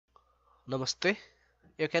नमस्ते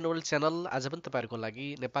यो क्यानोल च्यानल आज पनि तपाईहरुको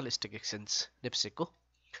लागि नेपाल स्टक एक्सचेन्ज नेप्सेको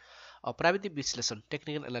प्राविधिक विश्लेषण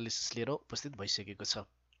टेक्निकल एनालिसिस लिएर उपस्थित भइसकेको छ।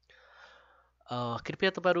 कृपया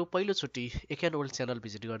तपाईहरु पहिलो चोटी क्यानोल च्यानल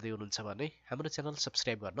भिजिट गर्दै हुनुहुन्छ भने हाम्रो च्यानल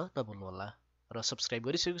सब्स्क्राइब गर्न नभुल्नु होला र सब्स्क्राइब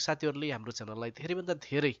गरिसकेको साथीहरुले हाम्रो च्यानललाई धेरै भन्दा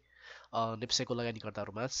धेरै नेप्सेको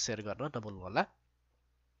लगानीकर्ताहरुमा शेयर गर्न नभुल्नु होला।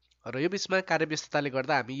 र यो बीचमा कार्यव्यस्तताले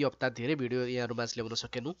गर्दा हामी यो हप्ता धेरै भिडियो यहाँहरुमा ल्याउन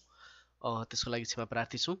सकेनौं। त्यसको लागि क्षमा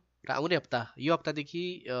प्रार्थी छु र आउने हप्ता यो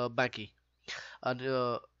हप्तादेखि बाँकी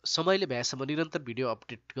समयले भ्याएसम्म निरन्तर भिडियो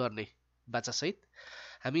अपडेट गर्ने बाचासहित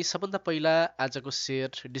हामी सबभन्दा पहिला आजको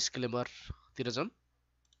शेयर डिस्क्लेमर तिर जाउँ।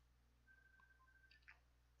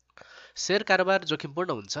 शेयर कारोबार जोखिमपूर्ण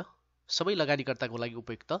हुन्छ, सबै लगानीकर्ताको लागि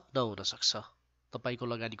उपयुक्त नहुन सक्छ। तपाईको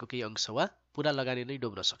लगानीको केही अंश वा पूरा लगानी नै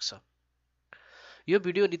डुब्न सक्छ। यो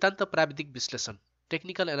भिडियो नितान्त प्राविधिक विश्लेषण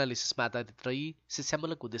टेक्निकल एनालिसिसमा आधारित रही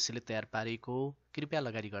शिक्षामूलक उद्देश्यले तयार पारिएको कृपया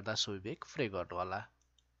लगानी गर्दा सोविवेक प्रयोग गर्नुहोला।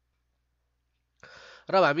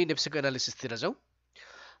 र हामी नेप्सेको एनालिसिसतिर जाउँ।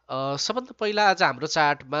 सबभन्दा पहिला आज हाम्रो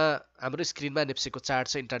चार्टमा हाम्रो स्क्रिनमा नेप्सेको चार्ट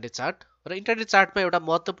छ, इन्ट्राडे चार्ट। र इन्ट्राडे चार्टमा एउटा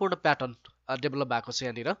महत्त्वपूर्ण प्याटर्न डेभलप भएको छ।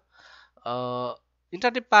 यहाँनिर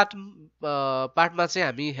इन्ट्राडे पार्टमा चाहिँ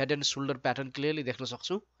हामी head and shoulder pattern clearly देख्न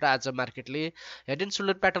सक्छौँ र आज मार्केटले हेड एन्ड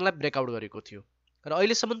सोल्डर प्याटर्नलाई ब्रेकआउट गरेको थियो। र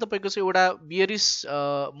अहिलेसम्म तपाईको चाहिँ एउटा बियरिश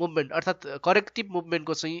मुभमेन्ट अर्थात् करेक्टिभ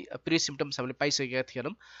मुभमेन्टको चाहिँ प्री सिम्पटम्स हामीले पाइसकेका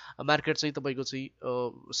थिएनौँ। मार्केट चाहिँ तपाईको चाहिँ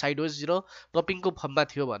साइडवेज र टपिङको फर्ममा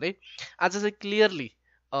थियो भने आज चाहिँ क्लियरली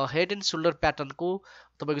हेड एन्ड सोल्डर प्याटर्नको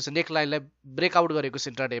तपाईको चाहिँ नेक लाइनलाई ब्रेकआउट गरेको छ।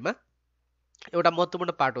 इन्ट्राडेमा एउटा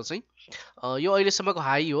महत्त्वपूर्ण पार्ट हो चाहिँ यो अहिलेसम्मको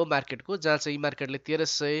हाई हो मार्केटको, जहाँ चाहिँ मार्केटले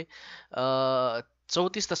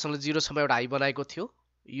 1334.06 मा एउटा हाई बनाएको थियो।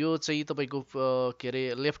 यो चाहिँ तपाईको के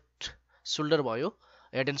अरे लेफ्ट सोल्डर भयो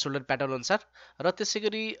हेड एन्ड सोल्डर प्याटर्न अनुसार। र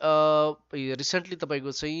त्यसैगरी रिसेन्टली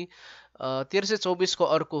तपाईको चाहिँ 1324 को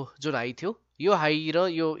अर्को जुन हाई थियो, यो हाई र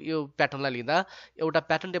यो प्याटर्नलाई लिँदा एउटा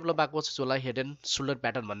प्याटर्न डेभलप भएको छ जसलाई हेड एन्ड सोल्डर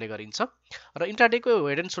प्याटर्न भन्ने गरिन्छ। र इन्ट्राडेको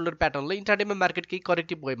हेड एन्ड सोल्डर प्याटर्नले इन्ट्राडेमा मार्केट केही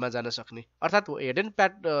करेक्टिभ वेमा जान सक्ने, अर्थात् हेड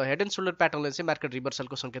एन्ड सोल्डर प्याटर्नले चाहिँ मार्केट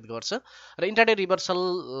रिभर्सलको संकेत गर्छ। र इन्ट्राडे रिभर्सल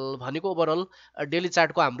भनेको ओभरअल डेली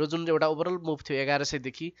चार्टको हाम्रो जुन एउटा ओभरअल मुभ थियो 1100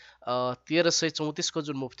 देखि 1334 को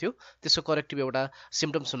जुन मुभ थियो त्यसको करेक्टिभ एउटा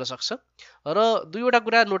सिम्पटम्स हुन सक्छ। र दुईवटा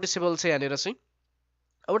कुरा नोटिसेबल छ यहाँनिर चाहिँ।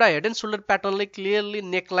 एउटा head and shoulder प्याटर्नले clearly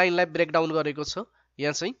neck लाइनलाई breakdown गरेको छ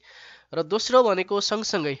यहाँ चाहिँ। र दोस्रो भनेको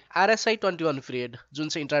सँगसँगै आरएसआई 21 पिरियड जुन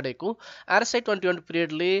चाहिँ इन्ट्राडेको आरएसआई 21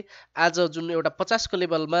 पिरियडले आज जुन एउटा 50 को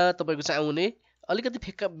लेभलमा तपाईको चाहिँ आउने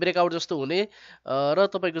अलिकति ब्रेकआउट जस्तो हुने र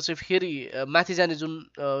तपाईको चाहिँ फेरि माथि जाने जुन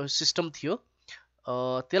सिस्टम थियो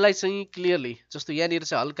त्यसलाई चाहिँ क्लियरली जस्तो यहाँनिर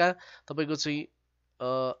चाहिँ हल्का तपाईको चाहिँ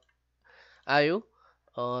आयो।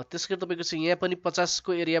 त्यसकै तपाईको चाहिँ यहाँ पनि 50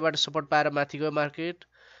 को एरियाबाट सपोर्ट पाएर माथि गयो मार्केट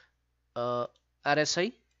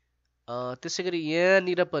आरएसआई। त्यसैगरी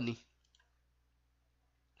यहाँनिर पनि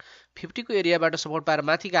 50 को एरियाबाट सपोर्ट पाएर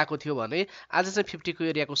माथि गएको थियो भने आज चाहिँ 50 को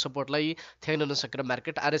एरियाको सपोर्टलाई थ्याक्न नसकेर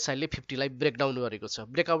मार्केट आरएसआईले 50 लाई ब्रेकडाउन गरेको छ,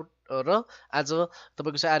 ब्रेकआउट। र आज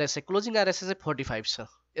तपाईको चाहिँ आरएसआई क्लोजिङ आरएसआई चाहिँ 45 छ।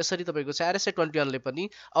 यसरी तपाईको चाहिँ आरएसआई 21 ले पनि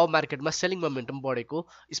अब मार्केटमा सेलिङ मोमेन्टम बढेको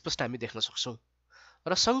स्पष्ट हामी देख्न सक्छौँ।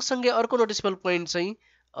 र सँगसँगै अर्को नोटिसेबल पोइन्ट चाहिँ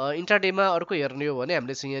इन्ट्राडेमा अर्को हेर्ने हो भने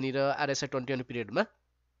हामीले चाहिँ यहाँनिर आरएसआई 21 पिरियडमा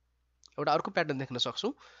एउटा अर्को प्याटर्न देख्न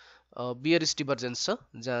सक्छौँ, बियरिश डिभर्जेन्स छ,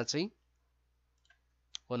 जहाँ चाहिँ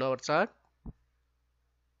 1 आवर चार्ट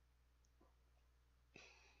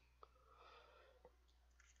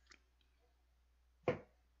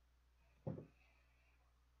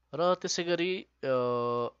र त्यसैगरी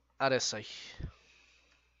आरएसआई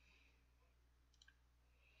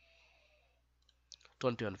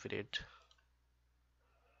 21 पिरियड।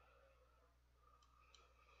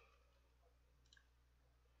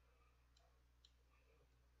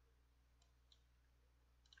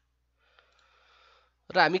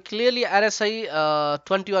 र हामी क्लियरली आरएसआई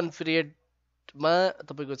 21 पिरियडमा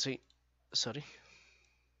तपाईको चाहिँ सरी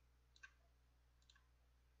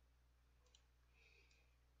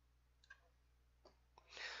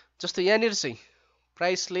जस्तो यहाँनिर चाहिँ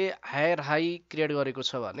प्राइसले हायर हाई क्रिएट गरेको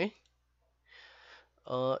छ भने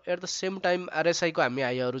at the same time RSI को हामी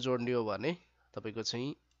हाईहरू जोड्ने हो भने तपाईको चाहिँ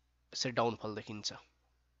यसरी डाउनफल देखिन्छ।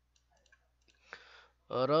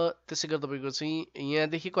 र त्यसै गरी तपाईको चाहिँ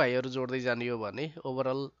यहाँदेखिको हाईहरू जोड्दै जाने हो भने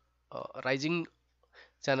ओभरअल राइजिङ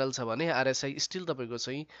च्यानल छ भने आरएसआई स्टिल तपाईको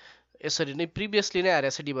चाहिँ यसरी नै प्रिभियसली नै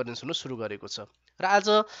आरएसआई डिभर्जेन्स हुन सुरु गरेको छ। र आज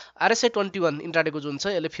आरएसआई 21 इन्ट्राडेको जुन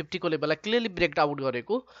छ यसले 50 को लेभललाई क्लियरली ब्रेकआउट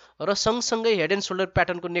गरेको र सँगसँगै head and shoulder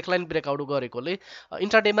प्याटर्नको neckline breakout गरेकोले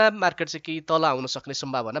इन्ट्राडेमा मार्केट चाहिँ केही तल आउन सक्ने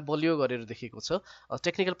सम्भावना बलियो गरेर देखेको छ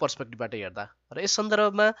टेक्निकल पर्सपेक्टिभबाट हेर्दा। र यस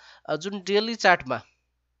सन्दर्भमा जुन डेली चार्टमा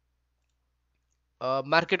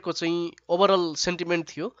मार्केटको चाहिँ ओभरअल सेन्टिमेन्ट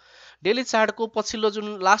थियो। डेली चार्टको पछिल्लो जुन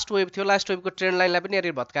लास्ट वेभ थियो, लास्ट वेभको ट्रेन्ड लाइनलाई पनि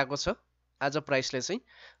यहाँनिर भत्काएको छ। आज प्राइसले चाहिँ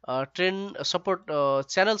ट्रेन्ड सपोर्ट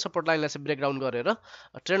च्यानल सपोर्ट लाइनलाई चाहिँ ब्रेकडाउन गरेर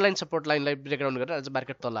ट्रेन्ड लाइन सपोर्ट लाइनलाई ब्रेकडाउन गरेर आज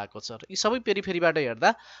मार्केट तल आएको छ। यी सबै पेरिफेरीबाट हेर्दा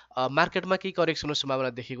मार्केटमा केही करेक्सनको सम्भावना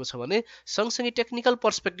देखेको छ भने सँगसँगै टेक्निकल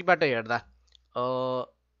पर्सपेक्टिभबाट हेर्दा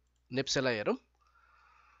नेप्सेलाई हेरौँ।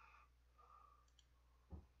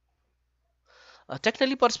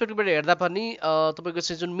 टेक्निकली पर्सपेक्टिभबाट हेर्दा पनि तपाईँको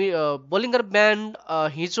चाहिँ जुन बोलिङ्गर ब्यान्ड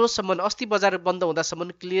हिजोसम्म अस्ति बजार बन्द हुँदासम्म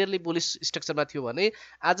क्लियरली बुलिस स्ट्रक्चरमा थियो भने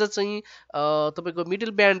आज चाहिँ तपाईँको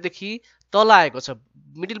मिडल ब्यान्डदेखि तल आएको छ।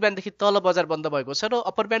 मिडल ब्यान्डदेखि तल बजार बन्द भएको छ र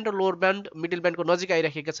अप्पर ब्यान्ड र लोवर ब्यान्ड मिडल ब्यान्डको नजिक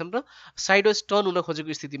आइराखेका छन् र साइडवेज टर्न हुन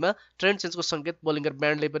खोजेको स्थितिमा ट्रेन्ड चेन्जको सङ्केत बोलिङ्गर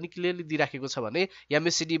ब्यान्डले पनि क्लियरली दिइराखेको छ भने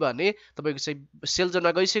एमएससिडी भने तपाईँको चाहिँ सेल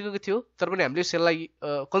जोनमा गइसकेको थियो, तर पनि हामीले सेललाई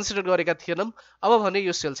कन्सिडर गरेका थिएनौँ। अब भने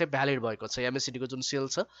यो सेल चाहिँ भ्यालिड भएको छ। एमएससिडीको जुन सेल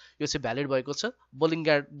छ यो चाहिँ भ्यालिड भएको छ।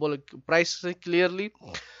 प्राइस चाहिँ क्लियरली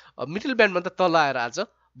मिडल ब्यान्डमा त तल आएर आज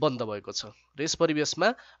बन्द भएको छ र यस परिवेशमा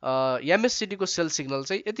एमएससिडीको सेल सिग्नल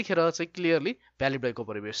चाहिँ यतिखेर चाहिँ क्लियरली भ्यालिड भएको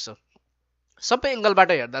परिवेश छ। सबै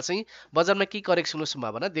एङ्गलबाट हेर्दा चाहिँ बजारमा केही करेक्सनको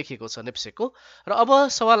सम्भावना देखिएको छ नेप्सेको। र अब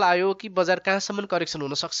सवाल आयो कि बजार कहाँसम्म करेक्सन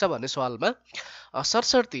हुन सक्छ भन्ने सवालमा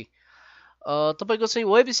सरसर्ती तपाईँको चाहिँ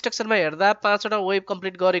वेब स्ट्रक्चरमा हेर्दा 5वटा वेब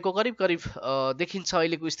कम्प्लिट गरेको करिब करिब देखिन्छ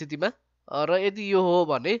अहिलेको स्थितिमा। र यदि यो हो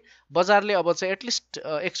भने बजारले अब चाहिँ एटलिस्ट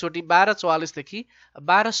एकचोटि 1244 देखि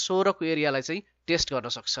 1216 को एरियालाई चाहिँ टेस्ट गर्न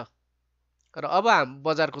सक्छ। र अब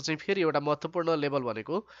बजारको चाहिँ फेरि एउटा महत्त्वपूर्ण लेभल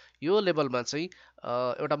भनेको यो लेभलमा चाहिँ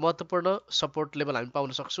एउटा महत्त्वपूर्ण सपोर्ट लेभल हामी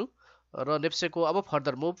पाउन सक्छौँ र नेप्सेको अब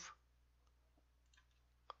फर्दर मुभ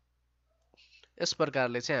यस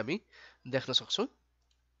प्रकारले चाहिँ हामी देख्न सक्छौँ।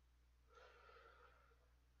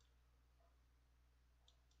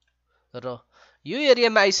 र यो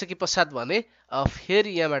एरियामा आइसके पश्चात भने फेरि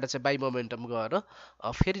यहाँबाट चाहिँ बाई मोमेन्टम गएर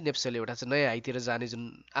फेरि नेप्सेले एउटा चाहिँ नयाँ हाईतिर जाने जुन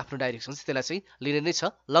आफ्नो डाइरेक्सन छ त्यसलाई चाहिँ लिने नै छ।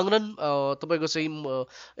 लङ रन तपाईँको चाहिँ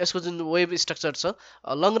यसको जुन वेभ स्ट्रक्चर छ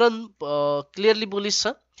लङ रन क्लियरली बुलिस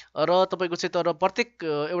छ र तपाईँको चाहिँ तर प्रत्येक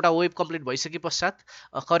एउटा वेभ कम्प्लिट भइसके पश्चात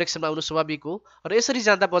करेक्सनमा आउनु स्वाभाविक हो र यसरी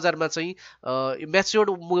जाँदा बजारमा चाहिँ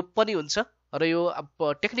म्याच्योर्ड मुभ पनि हुन्छ र यो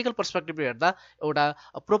टेक्निकल पर्सपेक्टिभले हेर्दा एउटा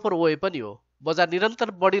प्रोपर वे पनि हो। बजार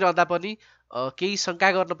निरन्तर बढिरहँदा पनि केही शङ्का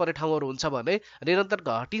गर्नुपर्ने ठाउँहरू हुन्छ भने निरन्तर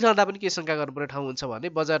घटिरहँदा पनि केही शङ्का गर्नुपर्ने ठाउँ हुन्छ भने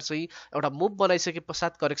बजार चाहिँ एउटा मुभ बनाइसके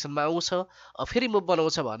पश्चात करेक्सनमा आउँछ फेरि मुभ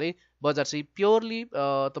बनाउँछ भने बजार चाहिँ प्योरली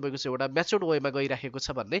तपाईँको चाहिँ एउटा म्याच्योर्ड वेमा गइराखेको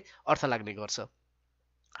छ भन्ने अर्थ लाग्ने गर्छ।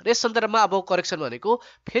 र यस सन्दर्भमा अब करेक्सन भनेको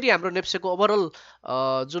फेरि हाम्रो नेप्सेको ओभरअल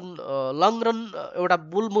जुन लङ रन एउटा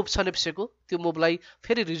बुल मुभ छ नेप्सेको त्यो मुभलाई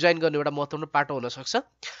फेरि रिजाइन गर्ने एउटा महत्त्वपूर्ण पाटो हुनसक्छ।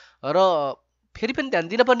 र फेरि पनि ध्यान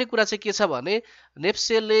दिनुपर्ने कुरा चाहिँ के छ भने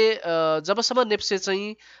नेप्सेले जबसम्म नेप्से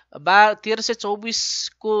चाहिँ 1324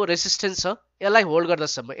 को रेसिस्टेन्स छ यसलाई होल्ड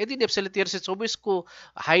गर्दासम्म यदि नेप्सेले 1324 को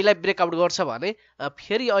हाईलाई ब्रेकआउट गर्छ भने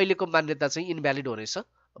फेरि अहिलेको मान्यता चाहिँ इनभ्यालिड हुनेछ।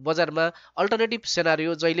 बजारमा अल्टरनेटिभ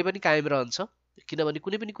सेनारियो जहिले पनि कायम रहन्छ किनभने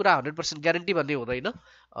कुनै पनि कुरा 100% ग्यारेन्टी भन्ने हुँदैन।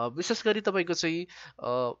 विशेष गरी तपाईँको चाहिँ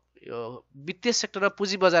वित्तीय सेक्टरमा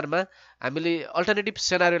पुँजी बजारमा हामीले अल्टरनेटिभ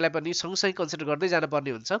सेनारियोलाई पनि सँगसँगै कन्सिडर गर्दै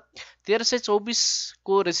जानुपर्ने हुन्छ। 1324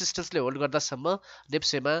 को रेसिस्टेन्सले होल्ड गर्दासम्म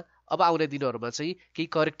नेप्सेमा अब आउने दिनहरूमा चाहिँ केही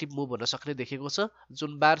करेक्टिभ मुभ हुन सक्ने देखेको छ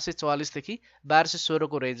जुन 1244 देखि 1216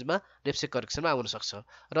 को रेन्जमा नेप्से करेक्सनमा आउन सक्छ।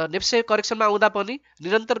 र नेप्से करेक्सनमा आउँदा पनि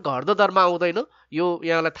निरन्तर घट्दो दरमा आउँदैन, यो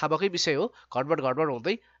यहाँलाई थाहा भएकै विषय हो। घटबड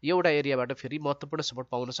हुँदै यो एउटा एरियाबाट फेरि महत्त्वपूर्ण सपोर्ट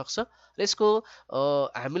पाउन सक्छ। र यसको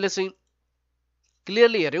हामीले चाहिँ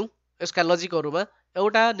क्लियरली हेऱ्यौँ यसका लजिकहरूमा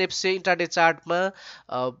एउटा नेप्से इन्ट्राडे चार्टमा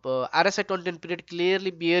RSI 20 period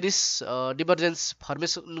clearly bearish डिभर्जेन्स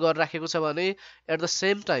formation गरेर राखेको छ भने एट द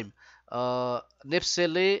सेम टाइम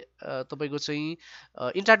नेप्सेले तपाईँको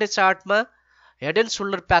चाहिँ इन्ट्राडे चार्टमा head and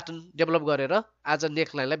shoulder pattern develop गरेर आज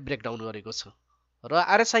नेक लाइनलाई ब्रेकडाउन गरेको छ र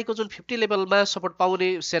आरएसआई को जुन 50 लेभलमा सपोर्ट पाउने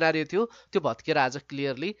सेनारियो थियो त्यो भत्केर आज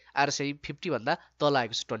क्लियरली आरएसआई 50 भन्दा तल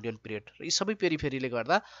आएको छ 21 पिरियड। र यी सबै पेरिफेरीले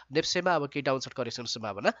गर्दा नेप्सेमा अब केही डाउनसाइड करेक्सन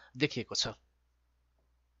सम्भावना देखिएको छ।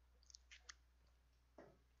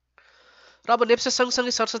 र अब नेप्से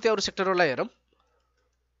सँगसँगै सरस्वती अरू सेक्टरहरूलाई हेरौँ।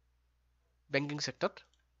 ब्याङ्किङ सेक्टर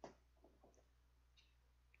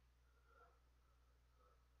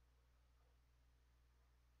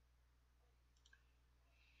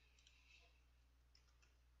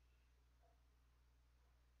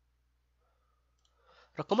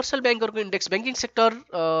र कमर्सियल ब्याङ्कहरूको इन्डेक्स ब्याङ्किङ सेक्टर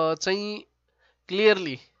चाहिँ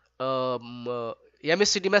क्लियरली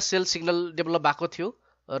एमएससिडीमा सेल सिग्नल डेभलप भएको थियो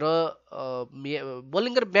र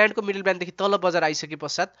बोलिङ्गर ब्यान्डको मिडल ब्यान्डदेखि तल बजार आइसके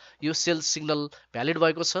पश्चात यो सेल सिग्नल भ्यालिड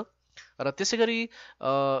भएको छ। र त्यसै गरी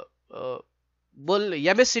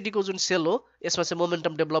एमएससिडी को जुन सेल हो यसमा चाहिँ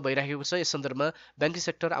मोमेन्टम डेभलप भइरहेको छ। यस सन्दर्भमा ब्याङ्किङ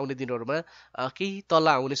सेक्टर आउने दिनहरूमा केही तल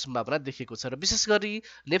आउने सम्भावना देखिएको छ र विशेष गरी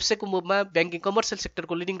नेप्सेको मुभमा ब्याङ्किङ कमर्सियल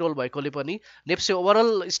सेक्टरको लिडिङ रोल भएकोले पनि नेप्से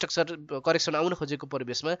ओभरअल स्ट्रक्चर करेक्सन आउन खोजेको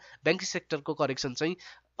परिवेशमा ब्याङ्किङ सेक्टरको करेक्सन चाहिँ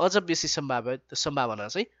अझ बेसी सम्भावना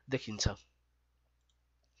चाहिँ देखिन्छ।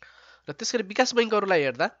 र त्यसैगरी विकास बैङ्कहरूलाई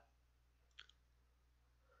हेर्दा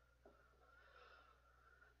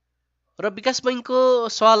र विकास बैङ्कको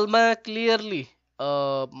सवालमा क्लियरली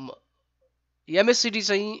एमएससिडी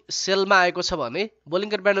चाहिँ सेलमा आएको छ भने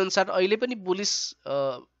बोलिङ्गर ब्यान्ड अनुसार अहिले पनि बुलिस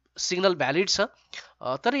सिग्नल भ्यालिड छ।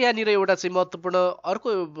 तर यहाँनिर एउटा चाहिँ महत्त्वपूर्ण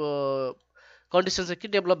अर्को कन्डिसन चाहिँ के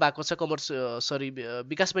डेभलप भएको छ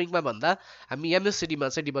विकास बैङ्कमा भन्दा हामी एमएससिडीमा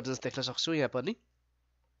चाहिँ डिभर्जेन्स देख्न सक्छौँ यहाँ पनि।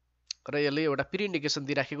 र यसले एउटा प्रि इन्डिकेसन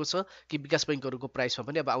दिइराखेको छ कि विकास बैङ्कहरूको प्राइसमा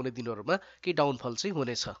पनि अब आउने दिनहरूमा केही डाउनफल चाहिँ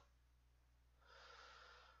हुनेछ।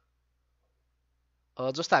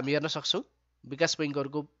 जस्तो हामी हेर्न सक्छौँ विकास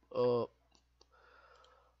बैङ्कहरूको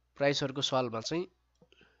प्राइसहरूको सवालमा चाहिँ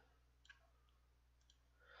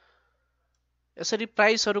यसरी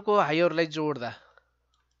प्राइसहरूको हाईहरूलाई जोड्दा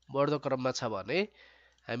बढ्दो क्रममा छ भने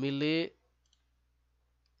हामीले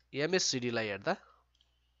एमएससिडीलाई हेर्दा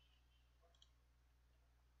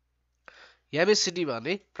एमएससिडी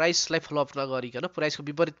भने प्राइसलाई फलोअप नगरिकन प्राइसको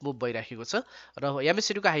विपरीत मुभ भइराखेको छ र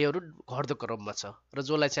एमएससिडीको हाईहरू घट्दो क्रममा छ र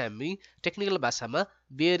जसलाई चाहिँ हामी टेक्निकल भाषामा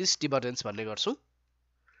बेयरिश डिभर्जेन्स भन्ने गर्छौँ।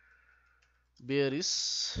 बेयरिश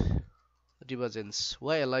डिभर्जेन्स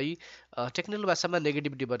वा यसलाई टेक्निकल भाषामा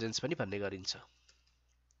नेगेटिभ डिभर्जेन्स पनि भन्ने गरिन्छ।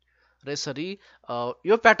 र यसरी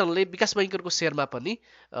यो प्याटर्नले विकास बैङ्कहरूको सेयरमा पनि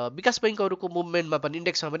विकास बैङ्कहरूको मुभमेन्टमा पनि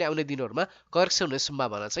इन्डेक्समा पनि आउने दिनहरूमा करेक्सन हुने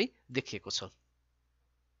सम्भावना चाहिँ देखिएको छ।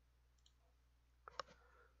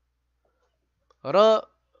 र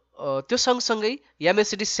त्यो सँगसँगै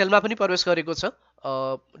एमएससिडी सेलमा पनि प्रवेश गरेको छ।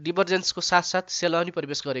 डिभर्जेन्सको साथसाथ सेलमा पनि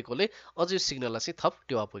प्रवेश गरेकोले अझ यो सिग्नललाई चाहिँ थप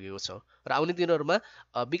टेवा पुगेको छ र आउने दिनहरूमा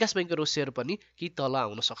विकास बैङ्कको सेयर पनि केही तल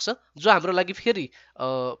आउन सक्छ जो हाम्रो लागि फेरि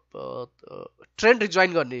ट्रेन्ड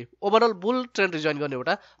रिजोइन गर्ने ओभरअल बुल ट्रेन्ड रिजोइन गर्ने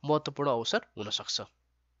एउटा महत्त्वपूर्ण अवसर हुन सक्छ।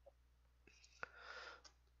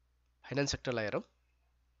 फाइनान्स सेक्टरलाई हेरौँ।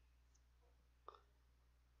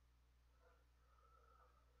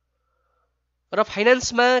 र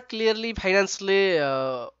फाइनान्समा क्लियरली फाइनान्सले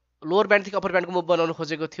लोवर ब्यान्डदेखि अप्पर ब्यान्डको मुभ बनाउन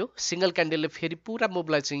खोजेको थियो। सिङ्गल क्यान्डलले फेरि पुरा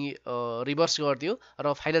मुभलाई चाहिँ रिभर्स गरिदियो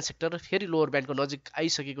र फाइनान्स सेक्टर फेरि लोवर ब्यान्डको नजिक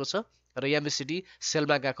आइसकेको छ र एमएससिडी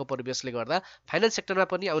सेलमा गएको परिवेशले गर्दा फाइनान्स सेक्टरमा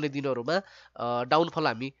पनि आउने दिनहरूमा डाउनफल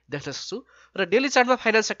हामी देख्न सक्छौँ। र डेली चार्टमा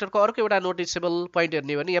फाइनान्स सेक्टरको अर्को एउटा नोटिसेबल पोइन्ट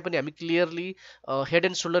हेर्ने भने यहाँ पनि हामी clearly head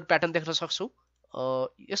and shoulder pattern देख्न सक्छौँ।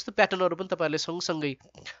 यस्तो प्याटर्नहरू पनि तपाईँहरूले सँगसँगै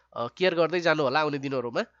केयर गर्दै जानु होला आउने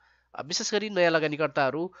दिनहरूमा। विशेष गरी नयाँ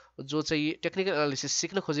लगानीकर्ताहरू जो चाहिँ टेक्निकल एनालिसिस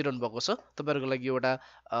सिक्न खोजिरहनु भएको छ तपाईँहरूको लागि एउटा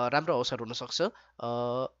राम्रो अवसर हुनसक्छ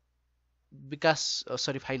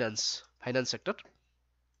फाइनान्स सेक्टर।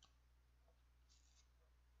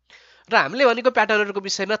 र हामीले भनेको प्याटर्नहरूको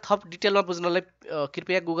विषयमा थप डिटेलमा बुझ्नलाई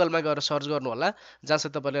कृपया गुगलमा गएर सर्च गर्नुहोला जहाँ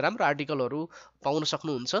चाहिँ तपाईँले राम्रो आर्टिकलहरू पाउन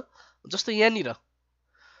सक्नुहुन्छ। जस्तो यहाँनिर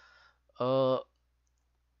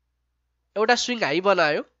एउटा स्विङ हाई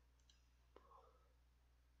बनायो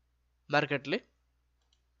मार्केटले,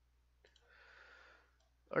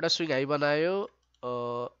 एउटा स्विङ हाई बनायो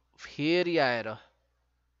फेरि आएर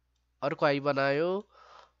अर्को हाई बनायो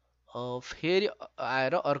फेरि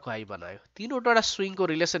आएर अर्को हाई बनायो। तीनवटा स्विङको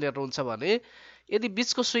रिलेसन हेर्नुहुन्छ भने यदि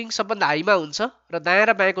बिचको स्विङ सबभन्दा हाईमा हुन्छ र दायाँ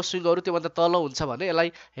र बायाँको स्विङहरू त्योभन्दा तल हुन्छ भने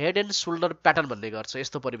यसलाई हेड एन्ड सोल्डर प्याटर्न भन्ने गर्छ।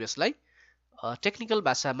 यस्तो परिवेशलाई टेक्निकल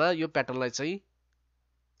भाषामा यो प्याटर्नलाई चाहिँ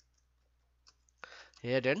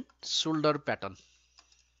हेड एन्ड सोल्डर प्याटर्न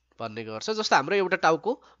भन्ने गर्छ। जस्तो हाम्रो एउटा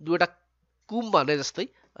टाउको दुईवटा कुम भने जस्तै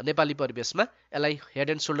नेपाली परिवेशमा यसलाई हेड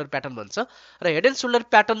एन्ड सोल्डर प्याटर्न भन्छ। र हेड एन्ड सोल्डर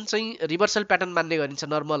प्याटर्न चाहिँ रिभर्सल प्याटर्न मान्ने गरिन्छ।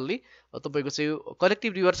 नर्मल्ली तपाईँको चाहिँ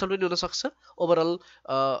कलेक्टिभ रिभर्सल पनि हुनसक्छ, ओभरअल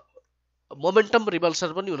मोमेन्टम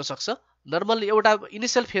रिभर्सल पनि हुनसक्छ। नर्मल्ली एउटा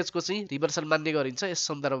इनिसियल फेजको चाहिँ रिभर्सल मान्ने गरिन्छ। यस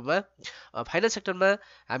सन्दर्भमा फाइनान्स सेक्टरमा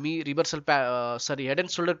हामी reversal head and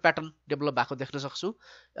shoulder pattern develop भएको देख्न सक्छौँ।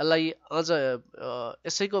 यसलाई अझ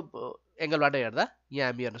यसैको एङ्गलबाट हेर्दा यहाँ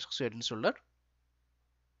हामी हेर्न सक्छौँ हेड एन्ड सोल्डर।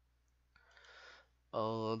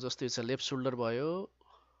 जस्तो यो चाहिँ लेफ्ट सोल्डर भयो,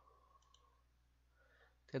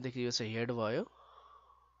 त्यहाँदेखि यो चाहिँ हेड भयो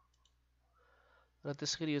र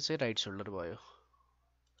त्यसरी यो चाहिँ राइट सोल्डर भयो।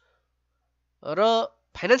 र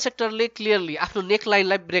फाइनान्स सेक्टरले क्लियरली आफ्नो नेक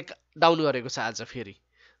लाइनलाई ब्रेक डाउन गरेको छ आज फेरि।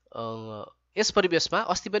 यस परिवेशमा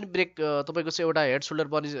अस्ति पनि ब्रेक तपाईँको चाहिँ एउटा हेड सोल्डर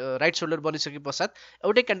राइट सोल्डर बनिसके पश्चात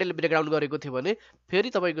एउटै क्यान्डलले ब्रेक डाउन गरेको थियो भने फेरि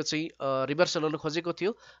तपाईँको चाहिँ रिभर्सल हुन खोजेको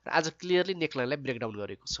थियो र आज क्लियरली नेक लाइनलाई ब्रेक डाउन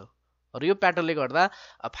गरेको छ। र यो प्याटर्नले गर्दा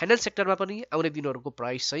फाइनान्स सेक्टरमा पनि आउने दिनहरूको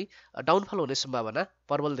प्राइस चाहिँ डाउनफल हुने सम्भावना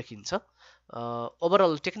प्रबल देखिन्छ।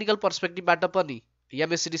 ओभरअल टेक्निकल पर्सपेक्टिभबाट पनि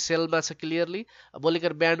MACD सेलमा छ क्लियरली।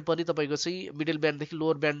 बोलिङ्गर ब्यान्ड पनि तपाईँको चाहिँ मिडल ब्यान्डदेखि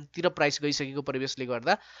लोवर ब्यान्डतिर प्राइस गइसकेको परिवेशले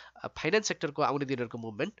गर्दा फाइनेन्स सेक्टरको आउने दिनहरूको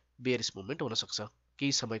मुभमेन्ट बेयरिश मुभमेन्ट हुनसक्छ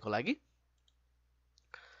केही समयको लागि।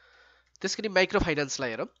 त्यसगरी माइक्रो फाइनेन्सलाई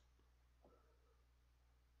हेरौँ।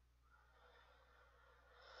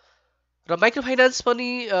 र माइक्रो फाइनेन्स पनि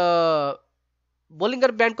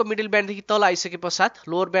बोलिङ्गर ब्यान्डको मिडल ब्यान्डदेखि तल आइसके पश्चात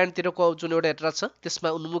लोवर ब्यान्डतिरको जुन एउटा एट्रा छ त्यसमा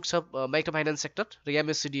उन्मुख छ माइक्रो फाइनेन्स सेक्टर र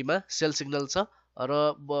MACDमा सेल सिग्नल छ र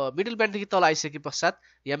मिडल ब्यान्डदेखि तल आइसके पश्चात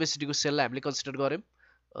MACDको सेललाई हामीले कन्सिडर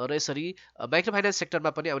गर्यौँ र यसरी माइक्रो फाइनेन्स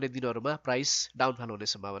सेक्टरमा पनि आउने दिनहरूमा प्राइस डाउनफल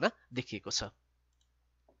हुने सम्भावना देखिएको छ।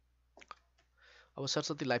 अब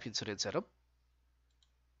सरस्वती लाइफ इन्सुरेन्स हेरौँ।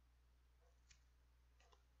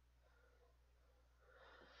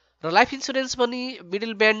 र लाइफ इन्सुरेन्स पनि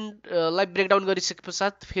मिडल ब्यान्डलाई ब्रेकडाउन गरिसके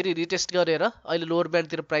पश्चात फेरि रिटेस्ट गरेर अहिले लोवर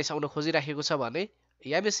ब्यान्डतिर प्राइस आउन खोजिराखेको छ भने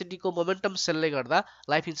MACDको मोमेन्टम सेलले गर्दा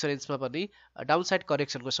लाइफ इन्सुरेन्समा पनि डाउनसाइड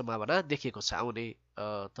करेक्सनको सम्भावना देखिएको छ आउने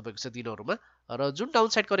तपाईँको चाहिँ दिनहरूमा। र जुन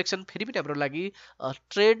डाउनसाइड करेक्सन फेरि पनि हाम्रो लागि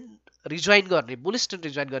ट्रेन्ड रिजोइन गर्ने बुलिश ट्रेन्ड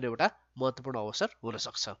रिजोइन गर्ने एउटा महत्त्वपूर्ण अवसर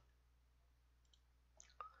हुनसक्छ।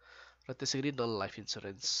 र त्यसैगरी नन लाइफ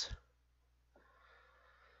इन्सुरेन्स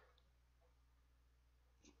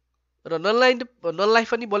र नन लाइफ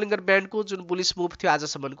पनि बोलिङ्गर ब्यान्डको जुन बुलिस मुभ थियो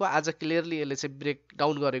आजसम्मको आज क्लियरली यसले चाहिँ ब्रेक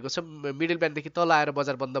डाउन गरेको छ। मिडल ब्यान्डदेखि तल आएर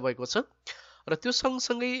बजार बन्द भएको छ र त्यो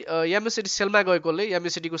सँगसँगै MACD सेलमा गएकोले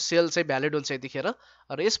MACDको सेल चाहिँ भ्यालिड हुन्छ यतिखेर।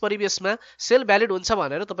 र यस परिवेशमा सेल भ्यालिड हुन्छ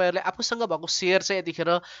भनेर तपाईँहरूले आफूसँग भएको सेयर चाहिँ यतिखेर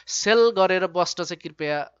सेल गरेर बस्न चाहिँ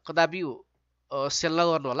कृपया कदापि सेल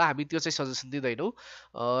नगर्नु होला, हामी त्यो चाहिँ सजेसन दिँदैनौँ।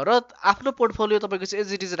 र आफ्नो पोर्टफोलियो तपाईँको चाहिँ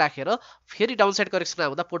एज इट इज राखेर फेरि डाउनसाइड करेक्सन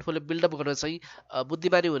आउँदा पोर्टफोलियो बिल्डअप गर्न चाहिँ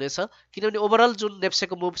बुद्धिमानी हुनेछ। किनभने ओभरअल जुन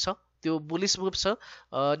नेप्सेको मुभ छ त्यो बुलिस मुभ छ।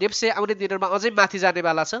 नेप्से आउने दिनहरूमा अझै माथि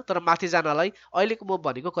जानेवाला छ, तर माथि जानलाई अहिलेको मुभ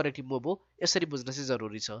भनेको करेक्टिभ मुभ हो, यसरी बुझ्न चाहिँ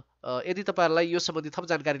जरुरी छ। यदि तपाईँहरूलाई यो सम्बन्धी थप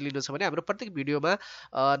जानकारी लिनु छ भने हाम्रो प्रत्येक भिडियोमा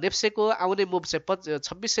नेप्सेको आउने मुभ चाहिँ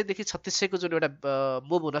 2600 देखि 3600 को जुन एउटा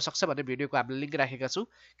मुभ हुनसक्छ भन्ने भिडियोको हामीले लिङ्क राखेका छौँ,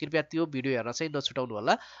 कृपया त्यो भिडियो हेर्न चाहिँ नछुटाउनु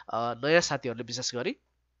होला नयाँ साथीहरूले विशेष गरी।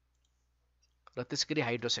 र त्यसैगरी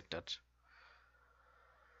हाइड्रो सेक्टर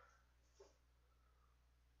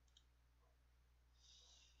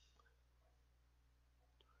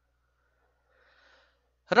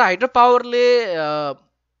र हाइड्रो पावरले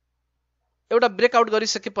एउटा ब्रेकआउट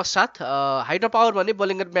गरिसके पश्चात हाइड्रो पावर भने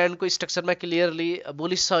बोलिङ्गर ब्यान्डको स्ट्रक्चरमा क्लियरली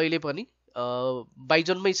बुलिस छ अहिले पनि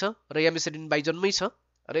बाइजोनमै छ र MACD बाइजोनमै छ।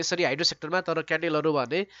 र यसरी हाइड्रो सेक्टरमा तर क्यान्डलहरू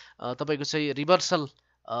भने तपाईँको चाहिँ रिभर्सल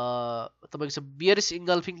तपाईँको चाहिँ बियरिश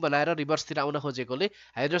इङ्गल्फिङ बनाएर रिभर्सतिर आउन खोजेकोले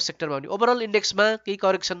हाइड्रो सेक्टरमा पनि ओभरअल इन्डेक्समा केही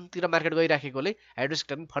करेक्सनतिर मार्केट गइराखेकोले हाइड्रो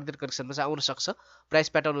सेक्टर पनि फर्दर करेक्सनमा चाहिँ आउन सक्छ प्राइस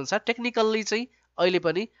प्याटर्न अनुसार। टेक्निकल्ली चाहिँ अहिले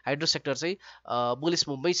पनि हाइड्रो सेक्टर चाहिँ बुलिस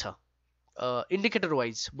मुभमै छ इन्डिकेटर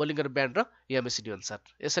वाइज बोलिङ्गर ब्यान्ड र MACD अनुसार।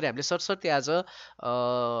 यसरी हामीले सरसर्ती आज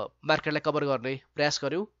मार्केटलाई कभर गर्ने प्रयास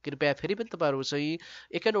गऱ्यौँ। कृपया फेरि पनि तपाईँहरू चाहिँ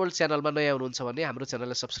एक एन्ड ओल्ड च्यानलमा नयाँ हुनुहुन्छ भने हाम्रो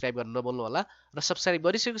च्यानललाई सब्सक्राइब गर्न नभुल्नु होला र सब्सक्राइब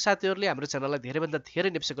गरिसकेको साथीहरूले हाम्रो च्यानललाई धेरैभन्दा धेरै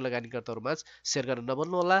नेप्सेको लगानीकर्ताहरूमा सेयर गर्न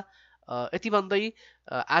नभुल्नु होला। यति भन्दै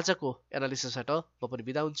आजको एनालिसिसबाट म पनि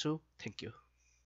बिदा हुन्छु। Thank you.